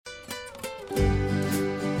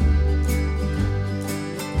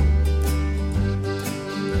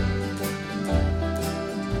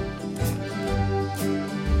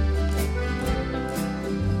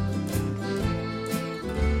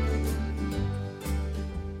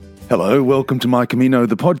Hello, welcome to My Camino,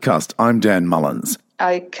 the podcast. I'm Dan Mullins.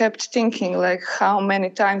 I kept thinking, like, how many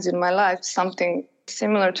times in my life something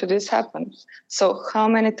similar to this happened? So how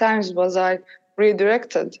many times was I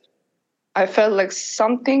redirected? I felt like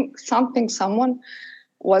someone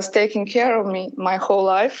was taking care of me my whole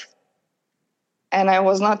life, and I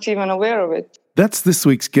was not even aware of it. That's this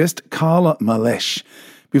week's guest, Carla Malesh.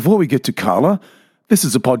 Before we get to Carla, this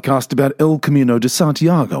is a podcast about El Camino de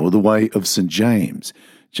Santiago, or the Way of St. James.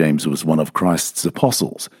 James was one of Christ's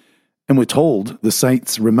apostles. And we're told the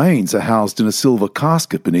saint's remains are housed in a silver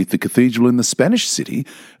casket beneath the cathedral in the Spanish city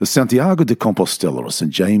of Santiago de Compostela, or St.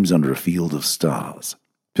 James under a field of stars.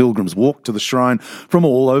 Pilgrims walk to the shrine from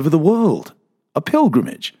all over the world. A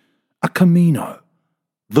pilgrimage, a Camino,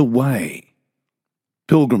 the way.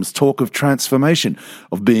 Pilgrims talk of transformation,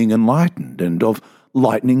 of being enlightened, and of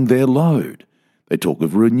lightening their load. They talk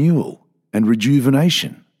of renewal and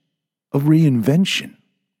rejuvenation, of reinvention.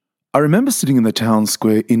 I remember sitting in the town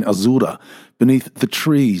square in Azura, beneath the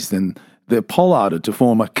trees, then they're pollarded to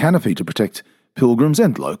form a canopy to protect pilgrims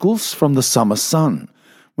and locals from the summer sun.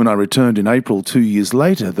 When I returned in April 2 years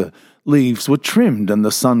later, the leaves were trimmed and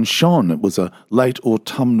the sun shone. It was a late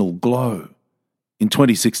autumnal glow. In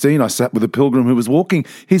 2016, I sat with a pilgrim who was walking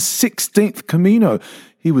his 16th Camino.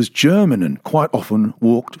 He was German and quite often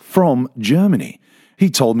walked from Germany. He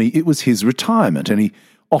told me it was his retirement, and he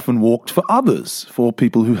often walked for others, for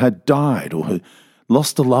people who had died or who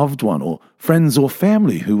lost a loved one, or friends or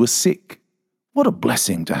family who were sick. What a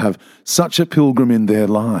blessing to have such a pilgrim in their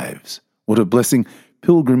lives. What a blessing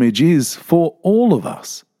pilgrimage is for all of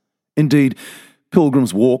us. Indeed,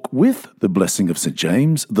 pilgrims walk with the blessing of St.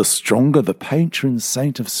 James, the stronger, the patron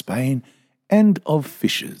saint of Spain and of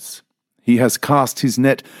fishers. He has cast his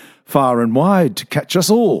net far and wide to catch us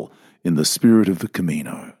all in the spirit of the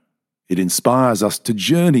Camino. It inspires us to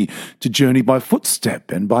journey by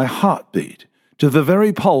footstep and by heartbeat, to the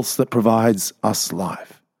very pulse that provides us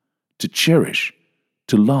life, to cherish,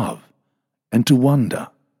 to love, and to wonder.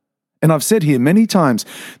 And I've said here many times,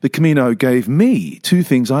 the Camino gave me two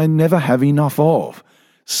things I never have enough of: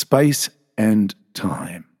 space and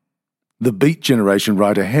time. The Beat Generation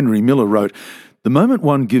writer Henry Miller wrote, "The moment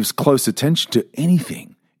one gives close attention to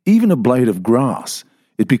anything, even a blade of grass,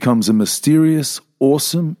 it becomes a mysterious,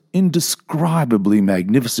 awesome, indescribably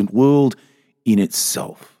magnificent world in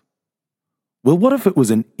itself." Well, what if it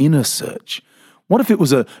was an inner search? What if it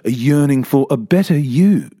was a yearning for a better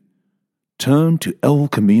you? Turn to El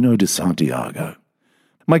Camino de Santiago.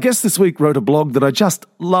 My guest this week wrote a blog that I just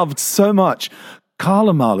loved so much.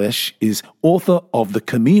 Carla Malesh is author of The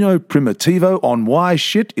Camino Primitivo on why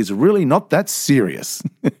shit is really not that serious.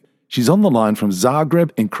 She's on the line from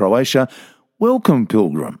Zagreb in Croatia. Welcome,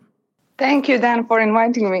 pilgrim. Thank you, Dan, for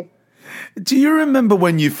inviting me. Do you remember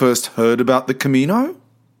when you first heard about the Camino?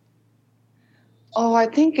 Oh, I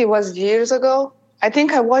think it was years ago. I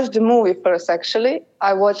think I watched the movie first, actually.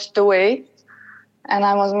 I watched The Way, and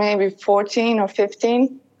I was maybe 14 or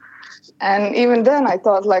 15. And even then, I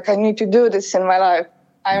thought, like, I need to do this in my life.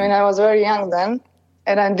 I mean, I was very young then,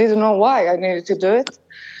 and I didn't know why I needed to do it.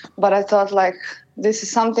 But I thought, like, this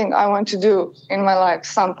is something I want to do in my life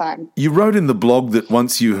sometime. You wrote in the blog that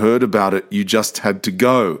once you heard about it, you just had to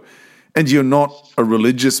go. And you're not a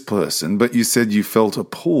religious person, but you said you felt a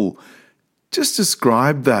pull. Just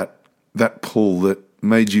describe that pull that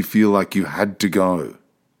made you feel like you had to go.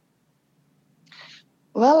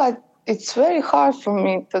 Well, it's very hard for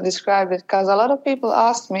me to describe it, because a lot of people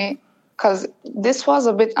ask me, because this was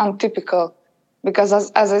a bit untypical. Because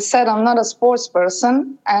as I said, I'm not a sports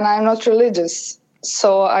person and I'm not religious.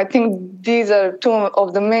 So I think these are two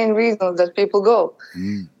of the main reasons that people go.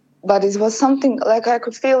 But it was something like I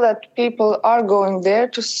could feel that people are going there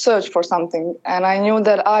to search for something. And I knew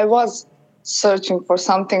that I was searching for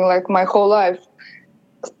something like my whole life,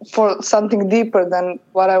 for something deeper than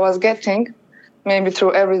what I was getting, maybe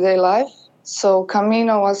through everyday life. So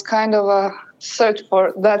Camino was kind of a search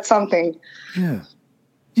for that something. Yeah.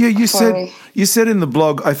 Yeah, you said in the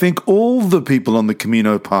blog, I think all the people on the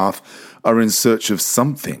Camino path are in search of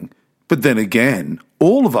something. But then again,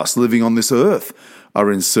 all of us living on this earth are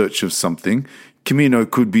in search of something. Camino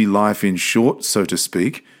could be life in short, so to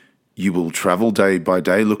speak. You will travel day by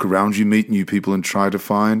day, look around you, meet new people and try to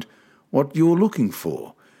find what you're looking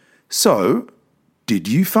for. So, did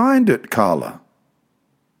you find it, Carla?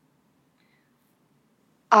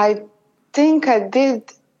 I think I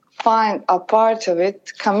did find a part of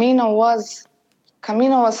it. Camino was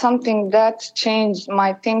something that changed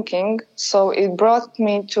my thinking. So it brought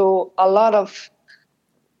me to a lot of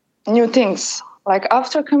new things. Like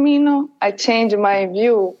after Camino, I changed my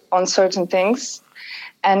view on certain things.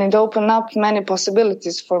 and it opened up many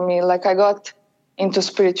possibilities for me. Like I got into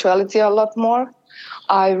spirituality a lot more.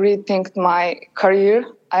 I rethinked my career.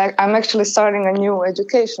 I'm actually starting a new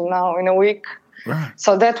education now in a week. Right.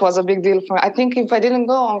 So that was a big deal for me. I think if I didn't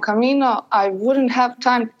go on Camino, I wouldn't have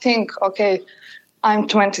time to think, okay, I'm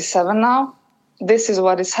 27 now. This is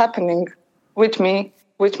what is happening with me,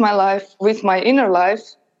 with my life, with my inner life.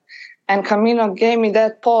 And Camino gave me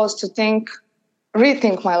that pause to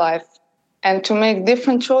rethink my life, and to make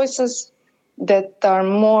different choices that are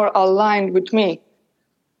more aligned with me.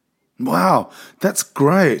 Wow, that's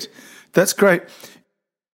great. That's great.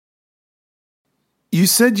 You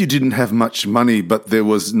said you didn't have much money, but there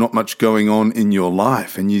was not much going on in your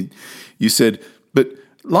life. And you said, but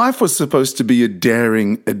life was supposed to be a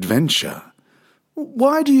daring adventure.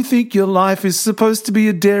 Why do you think your life is supposed to be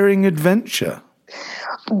a daring adventure?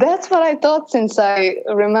 That's what I thought since I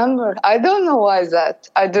remember. I don't know why that.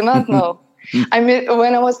 I do not know. I mean,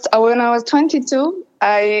 when I was 22,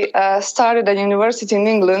 I started a university in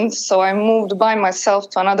England, so I moved by myself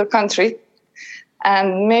to another country.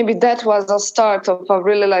 And maybe that was the start of a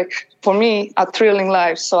really, like, for me, a thrilling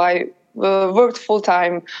life. So I worked full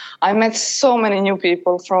time. I met so many new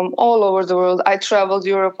people from all over the world. I traveled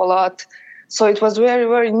Europe a lot. So it was very,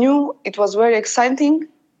 very new. It was very exciting.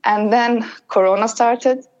 And then Corona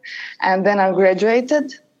started, and then I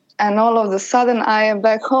graduated. And all of a sudden I am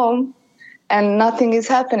back home and nothing is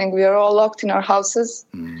happening. We are all locked in our houses.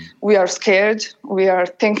 We are scared. We are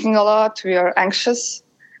thinking a lot. We are anxious.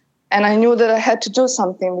 And I knew that I had to do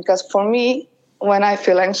something, because for me, when I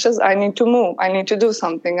feel anxious, I need to move. I need to do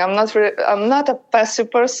something. I'm not a passive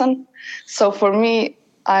person. So for me,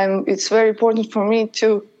 it's very important for me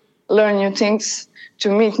to learn new things, to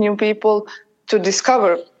meet new people, to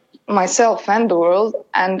discover myself and the world.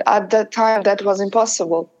 And at that time, that was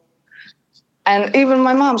impossible. And even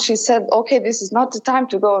my mom, she said, okay, this is not the time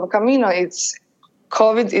to go on Camino.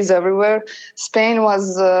 COVID is everywhere. Spain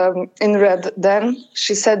was in red then.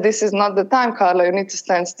 She said, this is not the time, Carla. You need to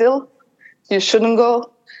stand still. You shouldn't go.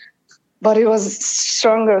 But it was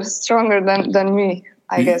stronger than me,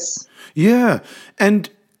 I guess. Yeah. And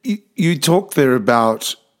you talk there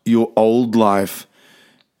about your old life.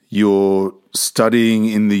 You're studying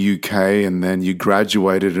in the UK, and then you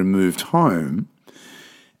graduated and moved home.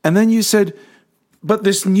 And then you said, but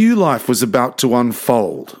this new life was about to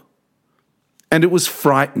unfold. And it was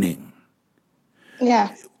frightening.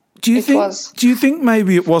 Yeah, do you was. Do you think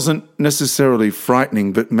maybe it wasn't necessarily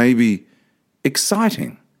frightening, but maybe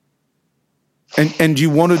exciting? And you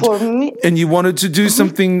wanted For me, and you wanted to do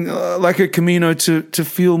something like a Camino to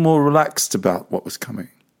feel more relaxed about what was coming.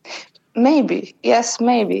 Maybe, yes,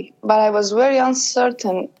 maybe. But I was very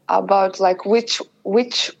uncertain about like which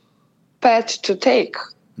path to take.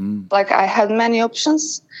 Like I had many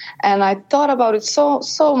options, and I thought about it so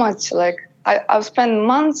much. Like I've spent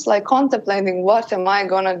months like contemplating what am I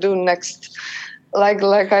gonna do next. Like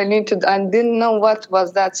I didn't know what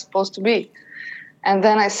was that supposed to be. And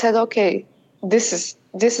then I said, okay, this is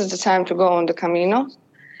the time to go on the Camino,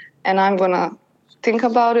 and I'm gonna think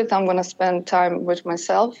about it. I'm gonna spend time with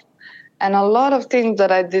myself. And a lot of things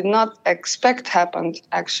that I did not expect happened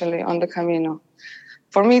actually on the Camino.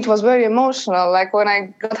 For me, it was very emotional. Like when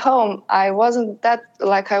I got home, I wasn't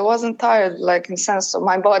tired, like in sense of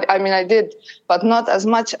my body. I mean, I did, but not as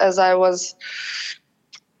much as I was.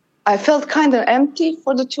 I felt kind of empty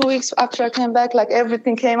for the 2 weeks after I came back. Like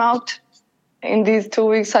everything came out in these 2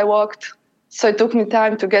 weeks I walked. So it took me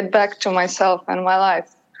time to get back to myself and my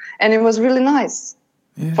life. And it was really nice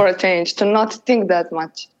for a change to not think that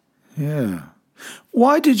much. Yeah.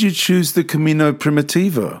 Why did you choose the Camino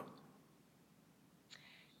Primitivo?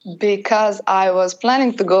 Because I was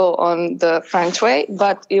planning to go on the French way,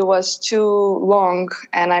 but it was too long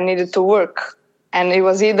and I needed to work. And it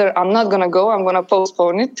was either I'm not going to go, I'm going to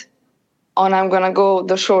postpone it, or I'm going to go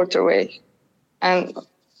the shorter way. And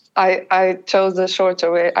I chose the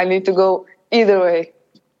shorter way. I need to go either way.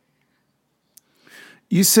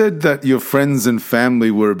 You said that your friends and family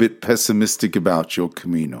were a bit pessimistic about your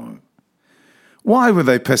Camino. Why were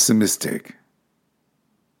they pessimistic?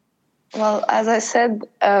 Well, as I said,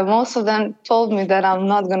 most of them told me that I'm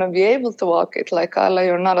not going to be able to walk it. Like, Carla,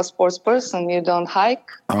 you're not a sports person. You don't hike.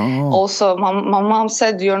 Oh. Also, my mom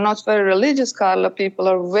said, you're not very religious, Carla. People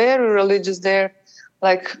are very religious there.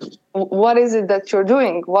 Like, what is it that you're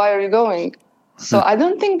doing? Why are you going? So I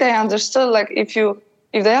don't think they understood. Like, if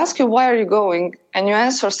they ask you, why are you going? And you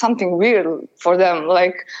answer something weird for them,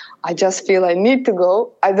 like, I just feel I need to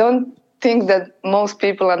go. I don't think that most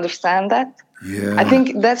people understand that. Yeah. I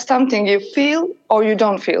think that's something you feel or you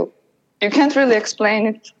don't feel. You can't really explain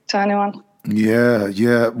it to anyone. Yeah,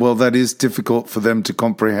 yeah. Well, that is difficult for them to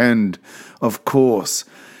comprehend, of course.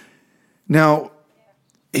 Now,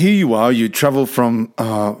 here you are. You travel from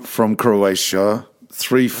Croatia,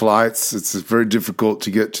 3 flights. It's very difficult to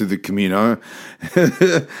get to the Camino.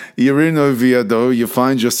 You're in Oviedo. You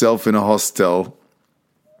find yourself in a hostel.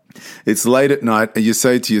 It's late at night, and you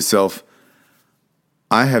say to yourself,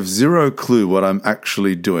 I have zero clue what I'm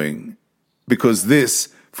actually doing, because this,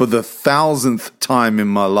 for the 1,000th time in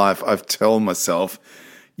my life, I've told myself,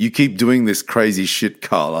 you keep doing this crazy shit,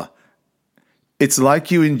 Carla. It's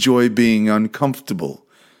like you enjoy being uncomfortable.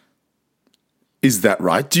 Is that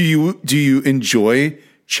right? Do you enjoy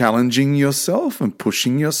challenging yourself and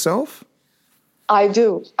pushing yourself? I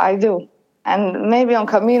do. And maybe on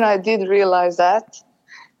Camino I did realize that.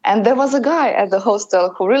 And there was a guy at the hostel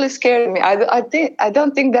who really scared me. I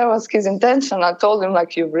don't think that was his intention. I told him,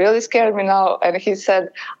 like, you really scared me now. And he said,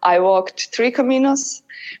 I walked 3 Caminos.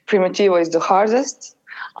 Primitivo is the hardest.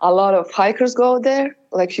 A lot of hikers go there.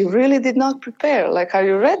 Like, you really did not prepare. Like, are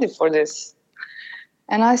you ready for this?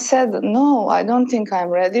 And I said, no, I don't think I'm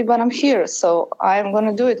ready, but I'm here. So I'm going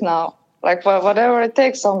to do it now. Like, whatever it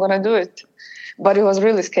takes, I'm going to do it. But it was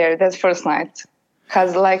really scary that first night.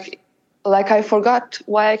 Because, like I forgot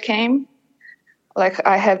why I came. Like,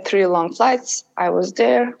 I had 3 long flights. I was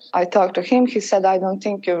there. I talked to him. He said, I don't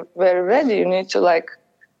think you're very ready. You need to, like,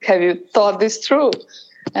 have you thought this through?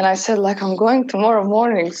 And I said, like, I'm going tomorrow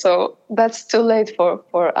morning. So that's too late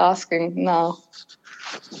for asking now.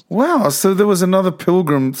 Wow. So there was another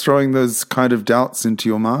pilgrim throwing those kind of doubts into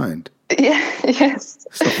your mind. Yeah, yes.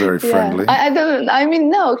 It's not very friendly.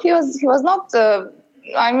 No, he was not,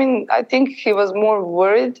 I think he was more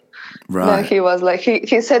worried. Right. Then he was like,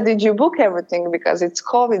 he said, did you book everything? Because it's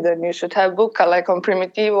COVID and you should have booked. Like on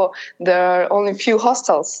Primitivo, there are only few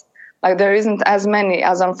hostels. Like there isn't as many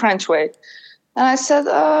as on French Way. And I said,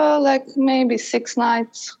 like maybe 6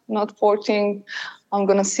 nights, not 14. I'm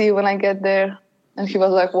going to see when I get there. And he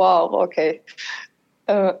was like, wow, okay.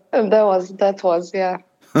 And that was, yeah,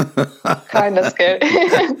 kind of scary.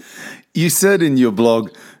 You said in your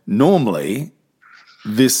blog, normally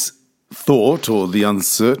this thought or the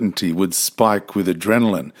uncertainty would spike with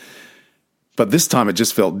adrenaline. But this time it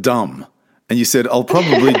just felt dumb. And you said, I'll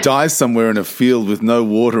probably die somewhere in a field with no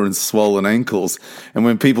water and swollen ankles. And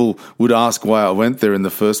when people would ask why I went there in the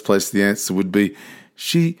first place, the answer would be,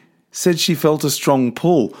 she said she felt a strong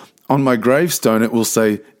pull. On my gravestone, it will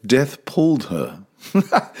say, death pulled her.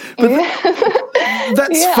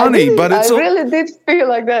 That's funny, but it's... I really did feel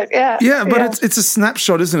like that, yeah. Yeah, but it's a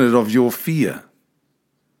snapshot, isn't it, of your fear?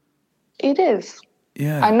 It is.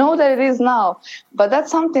 Yeah. I know that it is now, but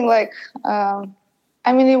that's something like,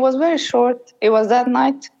 it was very short. It was that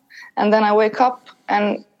night, and then I wake up,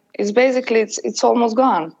 and it's almost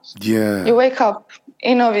gone. Yeah. You wake up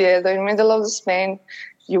in Oviedo, in the middle of Spain,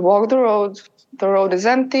 you walk the road is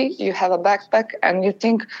empty, you have a backpack, and you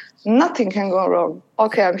think nothing can go wrong.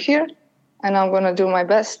 Okay, I'm here, and I'm going to do my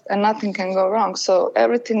best, and nothing can go wrong. So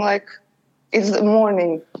everything, like, it's the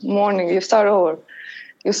morning, you start over.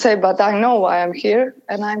 You say, but I know why I'm here,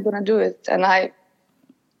 and I'm going to do it. And I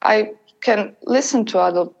can listen to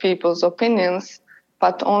other people's opinions,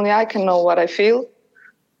 but only I can know what I feel.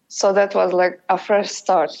 So that was like a fresh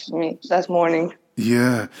start for me that morning.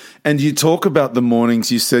 Yeah. And you talk about the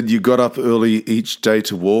mornings. You said you got up early each day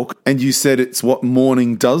to walk, and you said it's what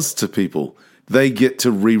morning does to people. They get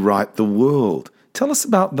to rewrite the world. Tell us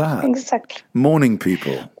about that. Exactly. Morning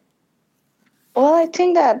people. Well, I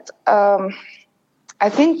think that...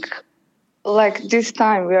 like this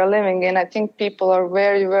time we are living in, I think people are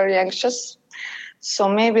very, very anxious. So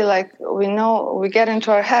maybe like we get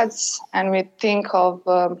into our heads and we think of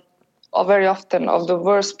very often of the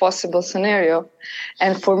worst possible scenario.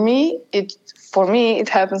 And for me, it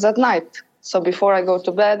happens at night. So before I go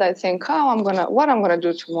to bed, I think what I'm gonna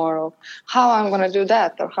do tomorrow, how I'm gonna do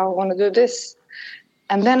that, or how I'm gonna do this.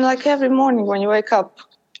 And then like every morning when you wake up,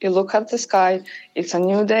 you look at the sky, it's a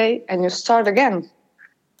new day, and you start again.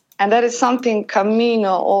 And that is something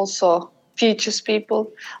Camino also teaches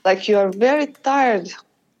people. Like you are very tired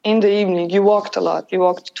in the evening. You walked a lot. You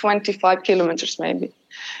walked 25 kilometers maybe.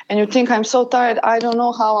 And you think, I'm so tired, I don't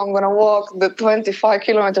know how I'm going to walk the 25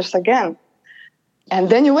 kilometers again. And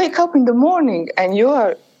then you wake up in the morning and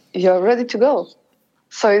you're ready to go.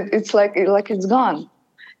 So it's like it's gone.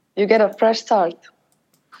 You get a fresh start.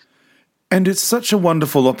 And it's such a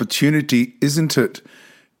wonderful opportunity, isn't it,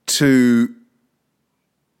 to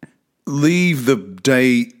leave the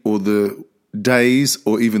day or the days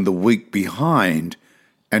or even the week behind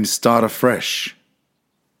and start afresh.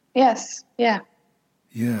 Yes, yeah.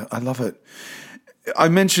 Yeah, I love it. I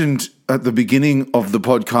mentioned at the beginning of the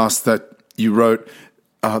podcast that you wrote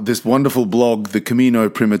this wonderful blog, The Camino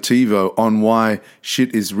Primitivo, on why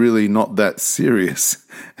shit is really not that serious.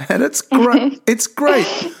 And it's great. It's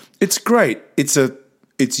great. It's great. It's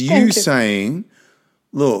you saying,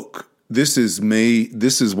 look, this is me,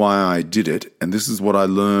 this is why I did it, and this is what I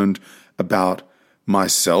learned about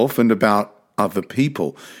myself and about other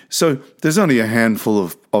people. So there's only a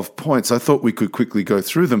handful of points. I thought we could quickly go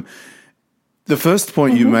through them. The first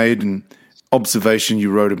point you made and observation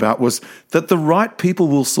you wrote about was that the right people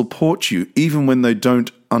will support you even when they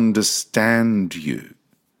don't understand you.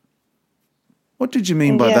 What did you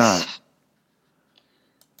mean by that?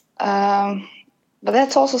 But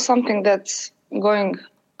that's also something that's going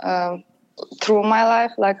through my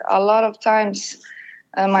life. Like a lot of times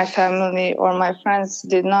my family or my friends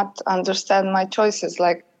did not understand my choices.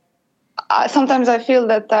 Like sometimes I feel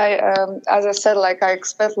that as I said, like I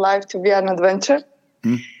expect life to be an adventure.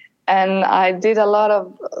 And I did a lot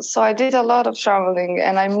of traveling,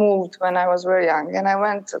 and I moved when I was very young, and I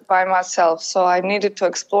went by myself. So I needed to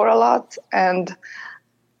explore a lot, and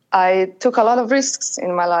I took a lot of risks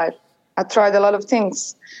in my life. I tried a lot of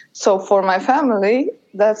things. So for my family,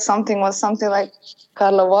 was something like,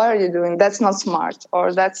 Carla, why are you doing? That's not smart,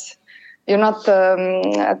 or you're not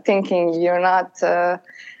thinking, you're not,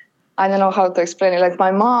 I don't know how to explain it. Like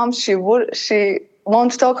my mom, she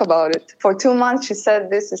won't talk about it. For 2 months, she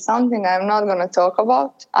said, this is something I'm not going to talk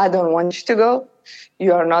about. I don't want you to go.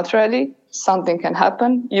 You are not ready. Something can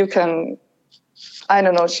happen. You can, I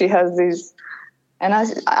don't know, she has these. And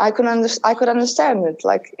I could understand it.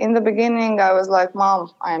 Like in the beginning, I was like,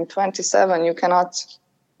 Mom, I am 27. You cannot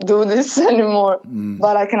do this anymore.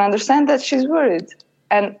 But I can understand that she's worried.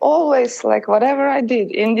 And always, like whatever I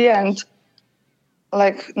did, in the end,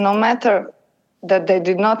 like no matter that they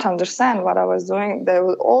did not understand what I was doing, they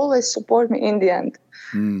will always support me in the end.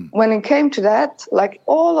 When it came to that, like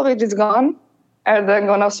all of it is gone, and they're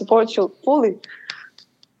going to support you fully.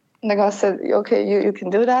 They're going to say, okay, you can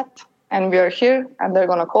do that, and we are here, and they're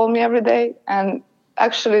going to call me every day. And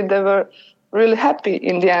actually, they were really happy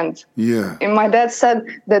in the end. Yeah. And my dad said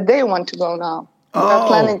that they want to go now. They're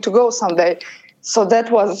planning to go someday. So that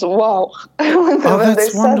was wow. when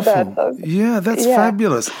that's they wonderful. said that. Yeah, that's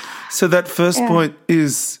fabulous. So that first point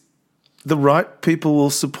is the right people will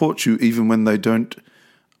support you even when they don't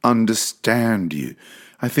understand you.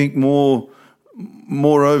 I think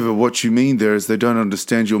moreover, what you mean there is they don't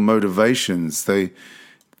understand your motivations.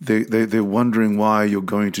 They're wondering why you're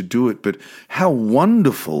going to do it. But how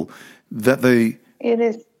wonderful that it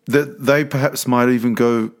is. That they perhaps might even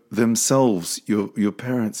go themselves, your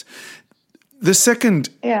parents. The second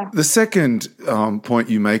point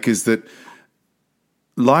you make is that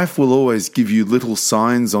life will always give you little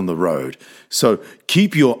signs on the road. So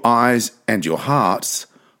keep your eyes and your hearts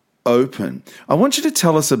open. I want you to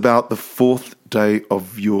tell us about the fourth day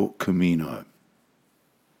of your Camino.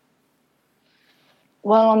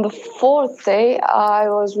 Well, on the fourth day, I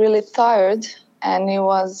was really tired, and it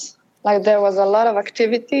was like there was a lot of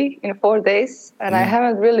activity in 4 days, and I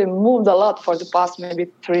haven't really moved a lot for the past maybe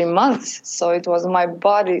 3 months. So my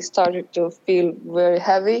body started to feel very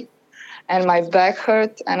heavy, and my back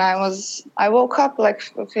hurt, and I woke up like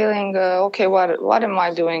feeling, okay, what am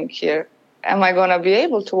I doing here? Am I going to be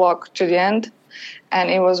able to walk to the end? And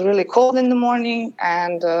it was really cold in the morning,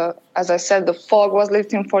 and as I said, the fog was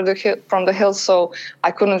lifting from the hill, so I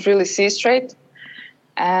couldn't really see straight.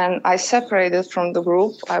 And I separated from the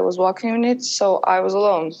group. I was walking in it, so I was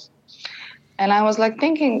alone. And I was like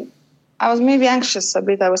thinking, I was maybe anxious a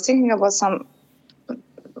bit. I was thinking about some,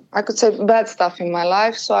 I could say, bad stuff in my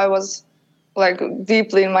life. So I was like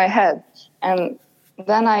deeply in my head. And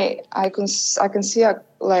then I can see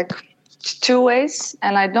like 2 ways,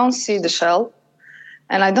 and I don't see the shell.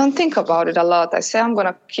 And I don't think about it a lot. I say, I'm going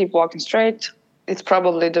to keep walking straight. It's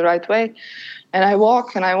probably the right way. And I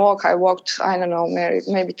walk and I walk. I walked, I don't know,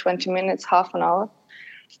 maybe 20 minutes, half an hour.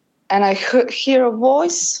 And I hear a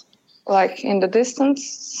voice, like in the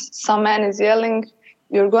distance. Some man is yelling,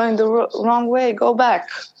 you're going the wrong way, go back.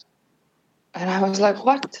 And I was like,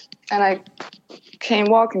 what? And I came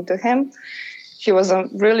walking to him. He was a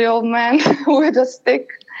really old man with a stick.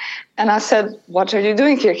 And I said, what are you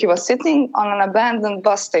doing here? He was sitting on an abandoned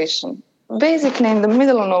bus station, basically in the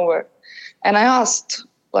middle of nowhere. And I asked,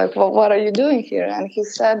 like, well, what are you doing here? And he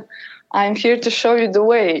said, I'm here to show you the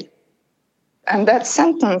way. And that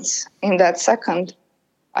sentence, in that second,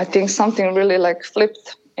 I think something really like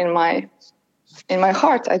flipped in my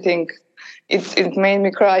heart. I think it made me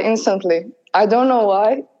cry instantly. I don't know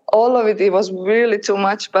why. All of it was really too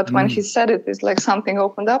much. But when he said it, it's like something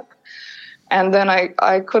opened up. And then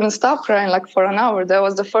I couldn't stop crying like for an hour. That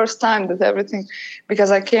was the first time that everything,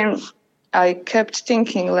 because I came I kept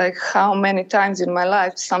thinking like how many times in my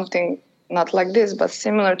life something not like this, but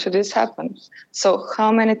similar to this happened. So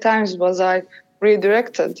how many times was I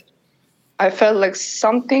redirected? I felt like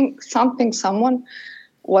someone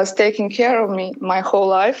was taking care of me my whole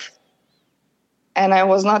life, and I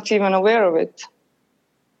was not even aware of it.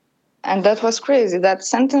 And that was crazy. That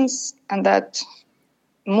sentence and that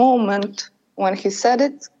moment when he said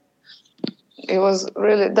it, it was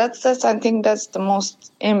really, that's I think that's the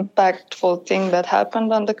most impactful thing that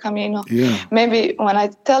happened on the Camino. Yeah. Maybe when I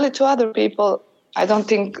tell it to other people, I don't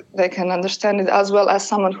think they can understand it as well as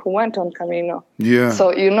someone who went on Camino. Yeah.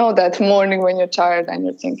 So you know that morning when you're tired and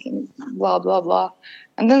you're thinking blah, blah, blah.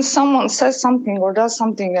 And then someone says something or does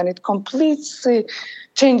something and it completely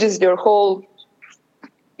changes your whole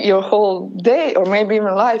day or maybe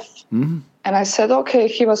even life. Mm-hmm. And I said, okay,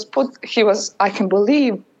 I can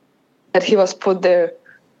believe that he was put there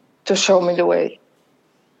to show me the way.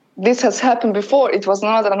 This has happened before. It was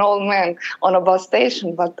not an old man on a bus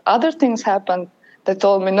station, but other things happened that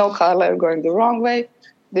told me, no, Carla, you're going the wrong way.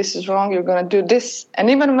 This is wrong. You're going to do this. And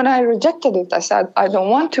even when I rejected it, I said, I don't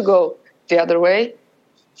want to go the other way.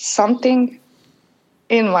 Something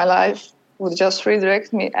in my life would just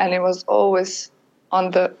redirect me, and it was always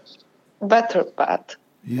on the better path,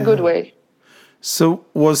 good way. So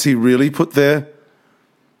was he really put there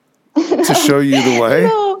to show you the way?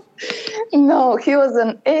 No, he was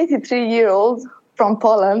an 83-year-old from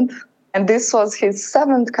Poland, and this was his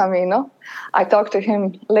 7th Camino. I talked to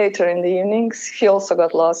him later in the evenings. He also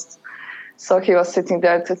got lost. So he was sitting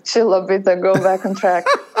there to chill a bit and go back on track.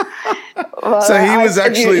 So he was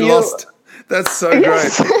actually lost. That's so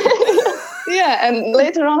yes. great. Yeah, and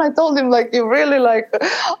later on I told him, like, you really, like,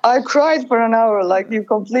 I cried for an hour, like, you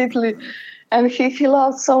completely... And he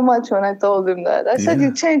laughed so much when I told him that. I said,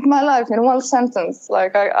 you changed my life in one sentence.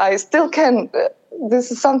 Like, I still can.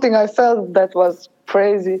 This is something I felt that was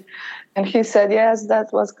crazy. And he said, yes,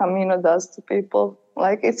 that's what Camino does to people.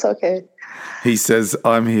 Like, it's okay. He says,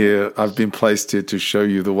 I'm here. I've been placed here to show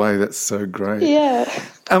you the way. That's so great. Yeah.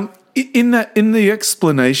 In the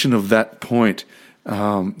explanation of that point,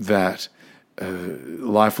 that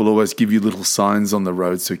life will always give you little signs on the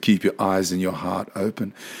road, so keep your eyes and your heart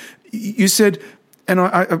open. You said, and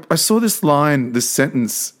I saw this line, this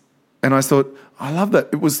sentence, and I thought, I love that.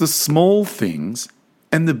 It was the small things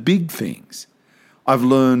and the big things. I've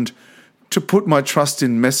learned to put my trust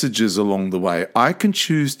in messages along the way. I can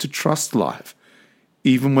choose to trust life,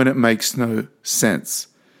 even when it makes no sense.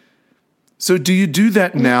 So do you do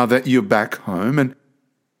that now that you're back home?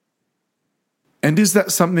 And is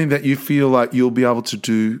that something that you feel like you'll be able to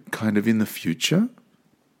do kind of in the future?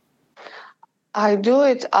 I do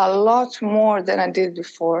it a lot more than I did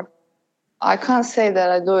before. I can't say that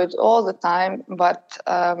I do it all the time, but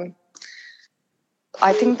I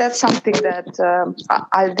think that's something that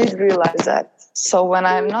I did realize that. So when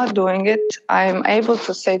I'm not doing it, I'm able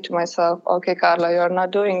to say to myself, okay, Carla, you're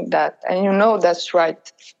not doing that. And you know that's right.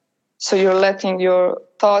 So you're letting your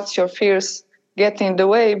thoughts, your fears get in the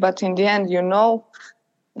way, but in the end, you know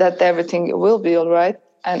that everything will be all right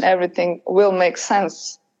and everything will make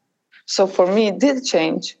sense. So for me, it did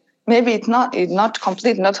change. Maybe it's not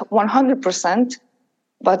complete, not 100%,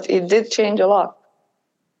 but it did change a lot.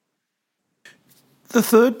 The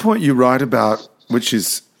third point you write about, which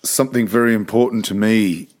is something very important to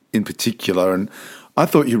me in particular, and I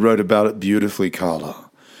thought you wrote about it beautifully, Carla,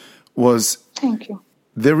 was Thank you.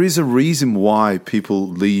 There is a reason why people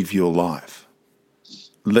leave your life.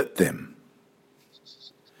 Let them.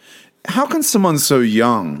 How can someone so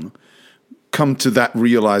young come to that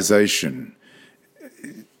realization?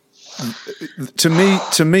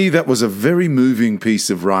 To me, that was a very moving piece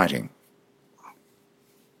of writing.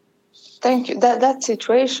 Thank you. That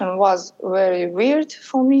situation was very weird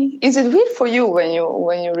for me. Is it weird for you when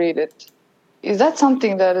you read it? Is that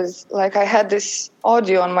something that is like, I had this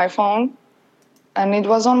audio on my phone, and it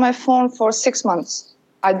was on my phone for 6 months.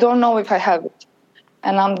 I don't know if I have it.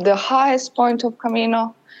 And I'm the highest point of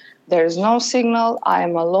Camino. There is no signal. I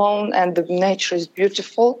am alone, and the nature is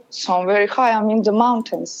beautiful. So I'm very high. I'm in the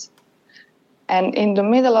mountains. And in the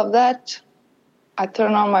middle of that, I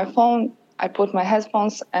turn on my phone, I put my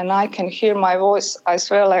headphones, and I can hear my voice. I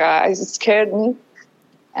swear, like, it scared me.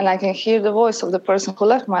 And I can hear the voice of the person who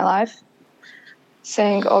left my life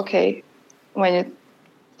saying, okay, when you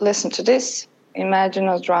listen to this, imagine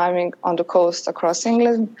us driving on the coast across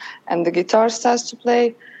England, and the guitar starts to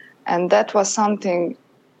play. And that was something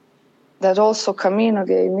that also Camino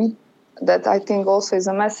gave me, that I think also is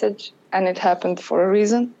a message, and it happened for a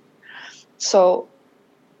reason. So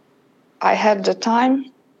I had the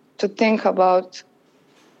time to think about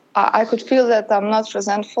I could feel that I'm not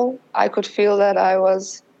resentful. I could feel that I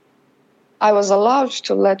was allowed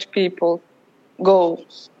to let people go.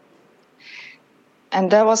 And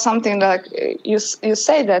that was something that you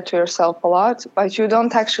say that to yourself a lot, but you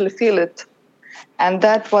don't actually feel it. And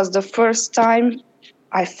that was the first time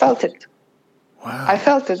I felt it. Wow. I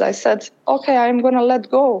felt it. I said, okay, I'm going to let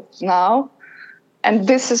go now. And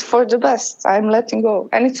this is for the best. I'm letting go.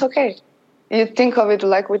 And it's okay. You think of it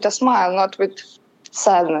like with a smile, not with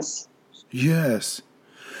sadness. Yes.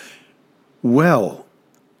 Well,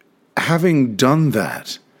 having done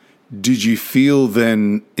that, did you feel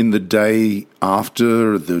then in the day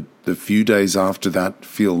after, the few days after that,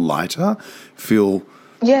 feel lighter?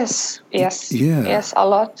 Yes, a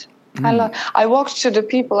lot. I walked to the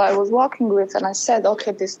people I was walking with and I said,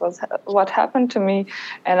 okay, this was what happened to me.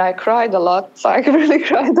 And I cried a lot. I really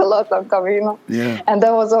cried a lot on Camino. Yeah. And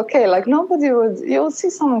that was okay. Like you would see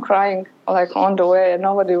someone crying like on the way and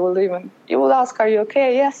nobody will you would ask, are you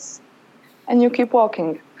okay? Yes. And you keep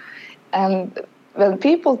walking. And when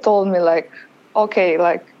people told me like, okay,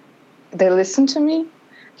 like they listened to me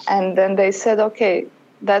and then they said, okay,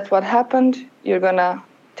 that's what happened. You're going to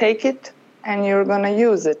take it and you're going to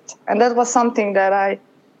use it. And that was something that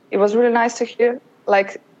it was really nice to hear.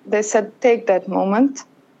 Like they said, take that moment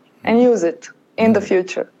and use it in the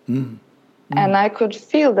future. And I could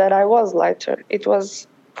feel that I was lighter.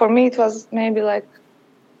 For me, it was maybe like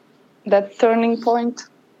that turning point.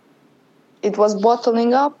 It was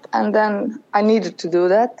bottling up and then I needed to do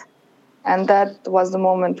that. And that was the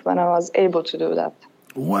moment when I was able to do that.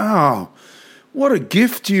 Wow. What a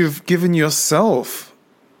gift you've given yourself.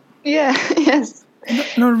 Yeah, yes.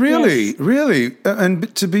 No, really, Yes. really.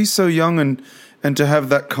 And to be so young and to have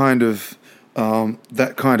that kind of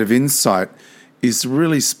insight is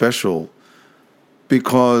really special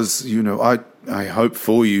because, I hope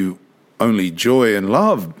for you only joy and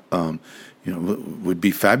love. It would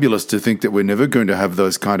be fabulous to think that we're never going to have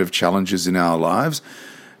those kind of challenges in our lives,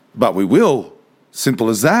 but we will. Simple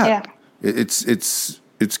as that. Yeah.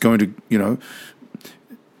 It's going to,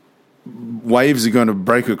 waves are going to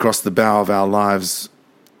break across the bow of our lives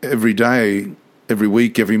every day, every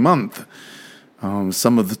week, every month.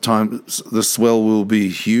 Some of the time the swell will be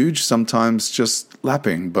huge, sometimes just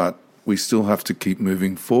lapping, but we still have to keep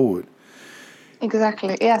moving forward.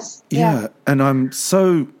 Exactly, yes. Yeah. And I'm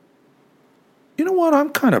so, you know what, I'm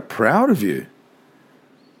kind of proud of you.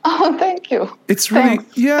 Oh, thank you. It's really,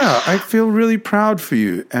 Thanks. I feel really proud for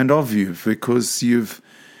you and of you because you've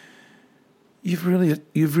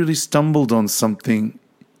really stumbled on something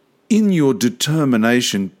in your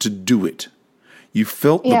determination to do it. You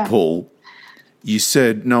felt the pull. You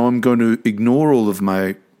said, no, I'm going to ignore all of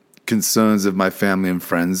my concerns of my family and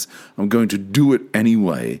friends. I'm going to do it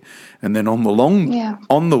anyway. And then on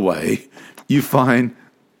the way, you find,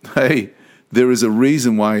 hey, there is a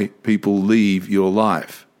reason why people leave your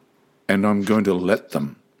life. And I'm going to let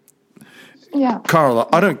them. Yeah. Carola,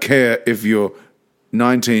 I don't care if you're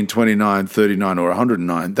 19, 29, 39, or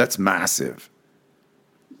 109. That's massive.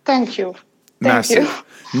 Thank you. Massive. Thank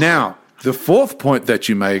you. Now, the fourth point that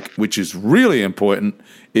you make, which is really important,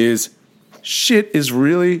 is shit is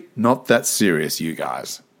really not that serious, you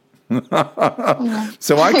guys.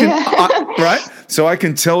 So I can, right? So I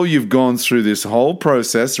can tell you've gone through this whole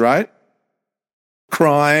process, right?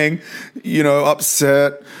 Crying,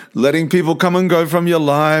 upset, letting people come and go from your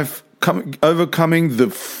life, overcoming the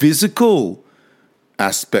physical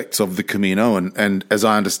aspects of the Camino. And as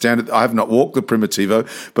I understand it, I have not walked the Primitivo,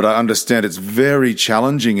 but I understand it's very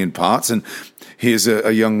challenging in parts. And here's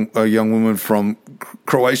a young woman from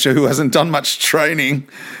Croatia who hasn't done much training,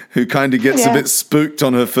 who kind of gets a bit spooked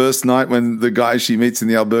on her first night when the guy she meets in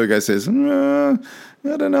the albergue says, I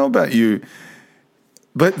don't know about you.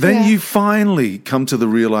 But then you finally come to the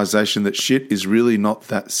realization that shit is really not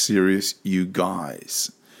that serious, you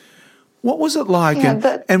guys. What was it like,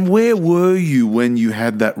 and where were you when you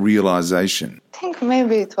had that realization? I think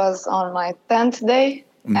maybe it was on my 10th day,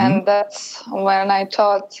 and that's when I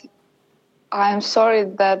thought, I'm sorry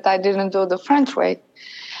that I didn't do the French way,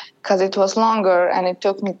 because it was longer and it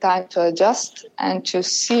took me time to adjust and to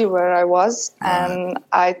see where I was. Right. And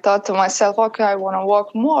I thought to myself, okay, I want to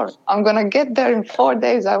walk more. I'm going to get there in 4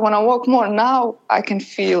 days. I want to walk more. Now I can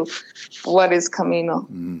feel what is Camino.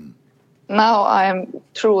 Now I am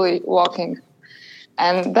truly walking.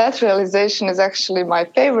 And that realization is actually my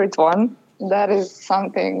favorite one. That is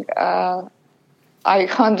something I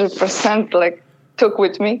 100% took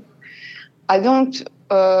with me. I don't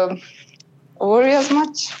worry as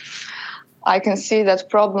much. I can see that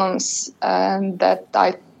problems that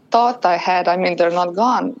I thought I had, they're not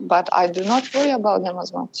gone, but I do not worry about them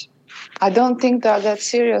as much. I don't think they're that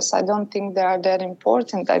serious. I don't think they are that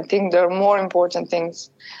important. I think there are more important things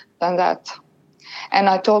than that. And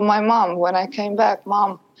I told my mom when I came back,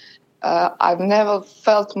 Mom, I've never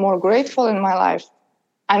felt more grateful in my life.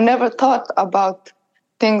 I never thought about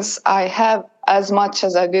things I have as much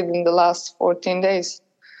as I did in the last 14 days.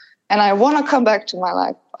 And I want to come back to my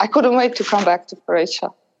life. I couldn't wait to come back to Croatia,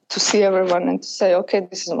 to see everyone and to say, okay,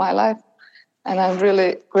 this is my life. And I'm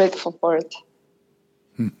really grateful for it.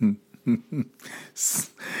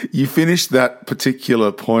 You finished that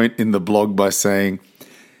particular point in the blog by saying,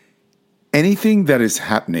 anything that is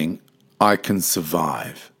happening, I can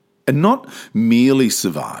survive. And not merely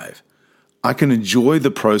survive. I can enjoy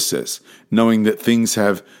the process, knowing that things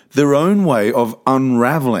have their own way of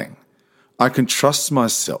unraveling. I can trust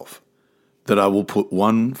myself that I will put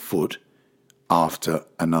one foot after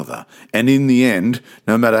another. And in the end,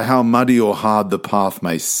 no matter how muddy or hard the path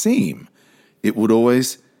may seem, it would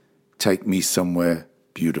always take me somewhere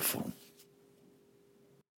beautiful.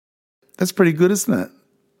 That's pretty good, isn't it?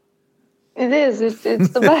 It is. It's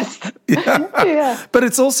the best. Yeah. But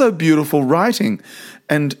it's also beautiful writing.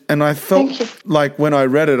 And I felt like when I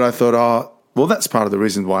read it, I thought, well, that's part of the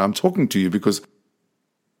reason why I'm talking to you, because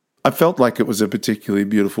I felt like it was a particularly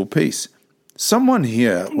beautiful piece. Someone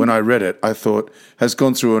here, when I read it, I thought has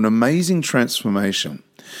gone through an amazing transformation.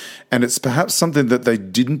 And it's perhaps something that they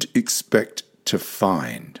didn't expect to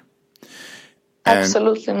find.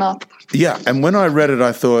 Absolutely not. Yeah. And when I read it,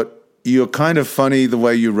 I thought, you're kind of funny the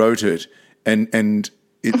way you wrote it. And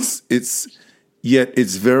yet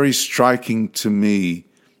it's very striking to me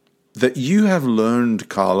that you have learned,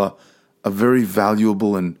 Carla, a very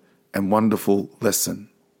valuable and wonderful lesson.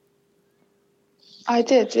 I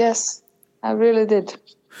did, yes. I really did.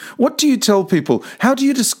 What do you tell people? How do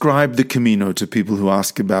you describe the Camino to people who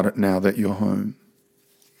ask about it now that you're home?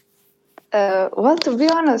 Well, to be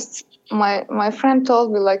honest, my friend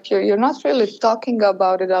told me, like, you're not really talking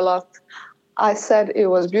about it a lot. I said it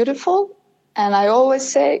was beautiful, and I always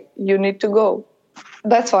say, you need to go.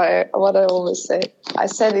 That's what I always say. I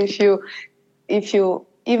said, if you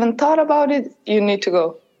even thought about it, you need to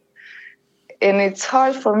go. And it's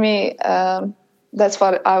hard for me. That's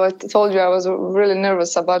what I told you. I was really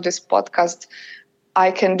nervous about this podcast.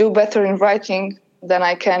 I can do better in writing than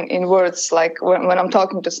I can in words, like when I'm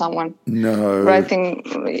talking to someone. No. Writing,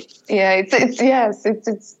 yeah,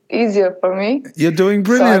 it's easier for me. You're doing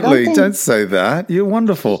brilliantly. So don't say that. You're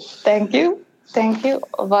wonderful. Thank you.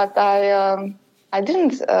 But I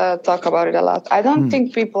didn't talk about it a lot. I don't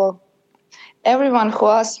think everyone who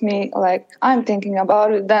asks me, like, I'm thinking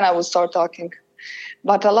about it, then I will start talking.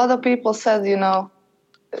 But a lot of people said,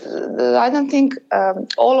 I don't think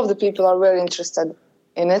all of the people are very interested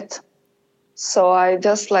in it. So I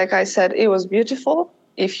just, like I said, it was beautiful.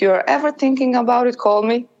 If you're ever thinking about it, call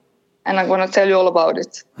me, and I'm going to tell you all about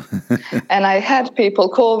it. And I had people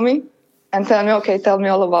call me and tell me, okay, tell me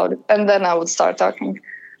all about it. And then I would start talking.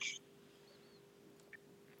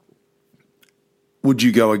 Would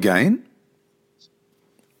you go again?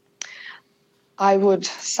 I would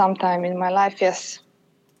sometime in my life, yes.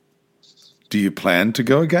 Do you plan to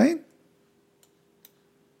go again?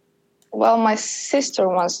 Well, my sister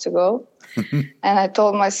wants to go. And I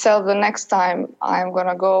told myself the next time I'm going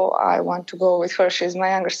to go, I want to go with her. She's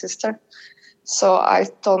my younger sister. So I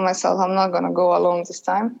told myself I'm not going to go alone this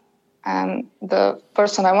time. And the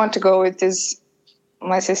person I want to go with is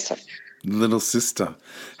my sister. Little sister.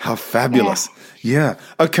 How fabulous. Yeah.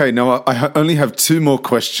 Okay, now I only have two more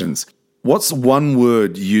questions. What's one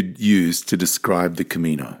word you'd use to describe the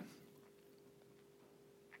Camino?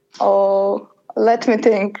 Oh, let me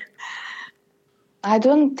think. I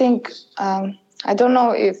don't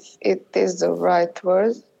know if it is the right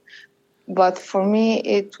word, but for me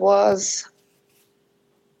it was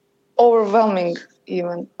overwhelming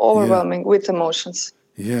with emotions.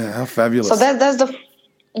 Yeah, how fabulous. So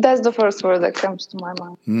that's the first word that comes to my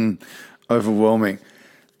mind. Overwhelming.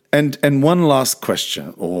 And one last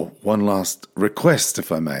question, or one last request,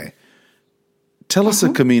 if I may. Tell us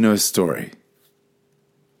a Camino story.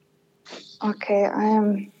 Okay,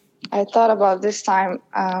 I thought about this time.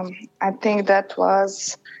 I think that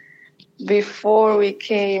was before we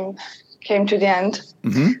came to the end.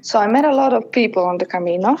 Mm-hmm. So I met a lot of people on the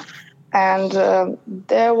Camino, and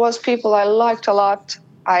there was people I liked a lot.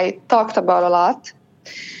 I talked about a lot,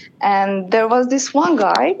 and there was this one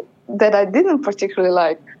guy that I didn't particularly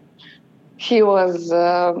like. He was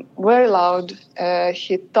very loud.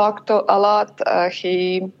 He talked a lot.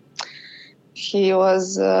 He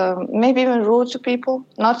was maybe even rude to people,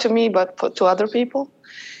 not to me, but to other people.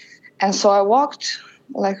 And so I walked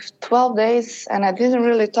like 12 days and I didn't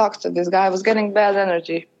really talk to this guy. I was getting bad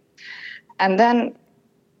energy. And then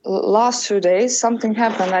last 2 days, something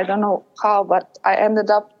happened. I don't know how, but I ended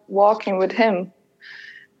up walking with him.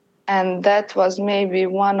 And that was maybe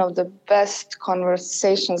one of the best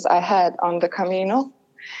conversations I had on the Camino.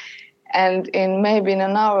 And in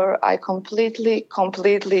an hour, I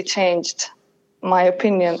completely changed my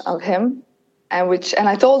opinion of him. And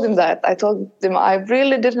I told him that. I told him, I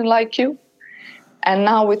really didn't like you. And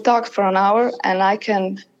now we talked for an hour, and I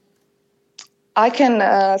can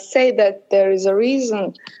say that there is a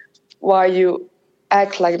reason why you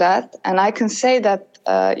act like that. And I can say that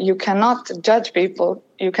you cannot judge people.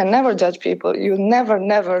 You can never judge people. You never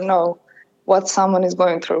know what someone is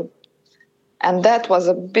going through. And that was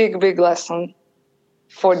a big lesson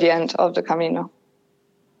for the end of the Camino.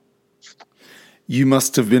 You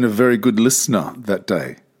must have been a very good listener that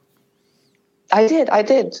day. I did.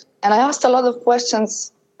 And I asked a lot of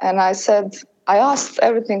questions, and I asked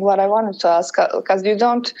everything what I wanted to ask, because you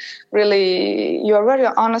are very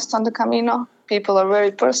honest on the Camino. People are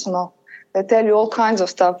very personal. They tell you all kinds of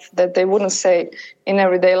stuff that they wouldn't say in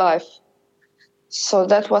everyday life. So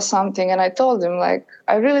that was something, and I told him, like,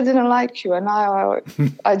 I really didn't like you, and now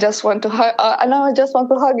I just want to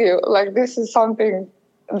hug you. Like, this is something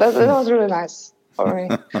that was really nice for me.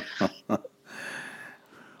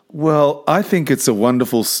 Well, I think it's a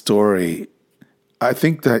wonderful story. I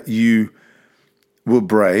think that you were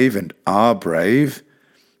brave and are brave,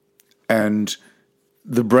 and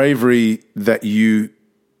the bravery that you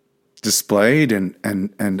displayed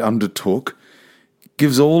and undertook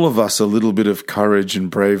gives all of us a little bit of courage and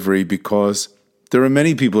bravery, because there are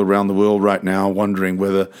many people around the world right now wondering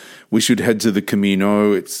whether we should head to the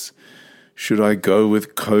Camino. Should I go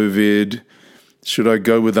with COVID? Should I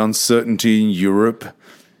go with uncertainty in Europe?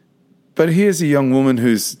 But here's a young woman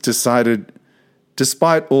who's decided,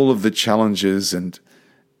 despite all of the challenges and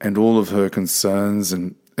all of her concerns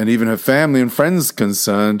and even her family and friends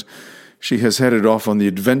concerned, she has headed off on the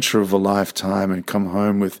adventure of a lifetime and come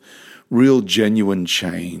home with real genuine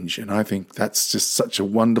change. And I think that's just such a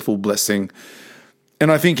wonderful blessing.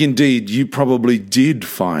 And I think indeed you probably did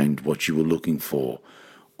find what you were looking for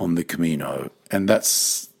on the Camino. And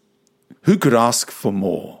who could ask for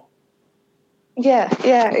more? Yeah,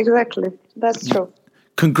 exactly. That's true.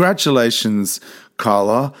 Congratulations,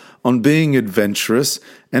 Carla, on being adventurous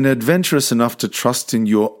enough to trust in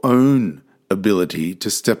your own ability to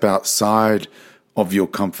step outside of your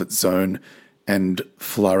comfort zone and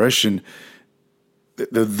flourish. And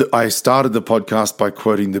I started the podcast by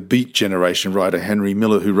quoting the Beat Generation writer Henry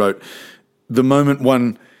Miller, who wrote, "The moment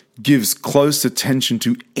one gives close attention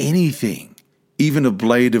to anything, even a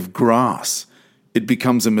blade of grass, it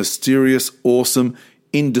becomes a mysterious, awesome,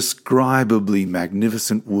 indescribably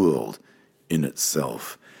magnificent world in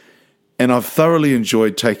itself." And I've thoroughly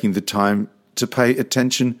enjoyed taking the time to pay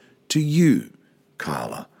attention to you,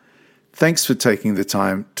 Carla. Thanks for taking the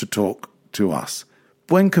time to talk to us.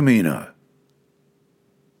 Buen Camino.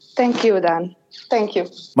 Thank you, Dan. Thank you.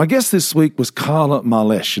 My guest this week was Carla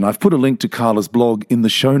Malesh, and I've put a link to Carla's blog in the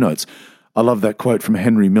show notes. I love that quote from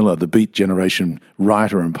Henry Miller, the Beat Generation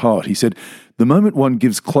writer and poet. He said, "The moment one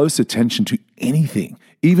gives close attention to anything,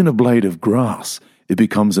 even a blade of grass, it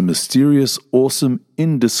becomes a mysterious, awesome,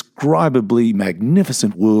 indescribably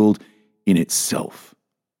magnificent world in itself."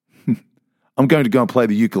 I'm going to go and play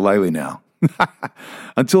the ukulele now.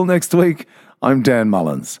 Until next week, I'm Dan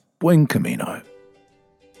Mullins. Buen Camino.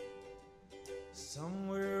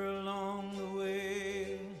 Somewhere along the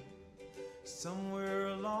way,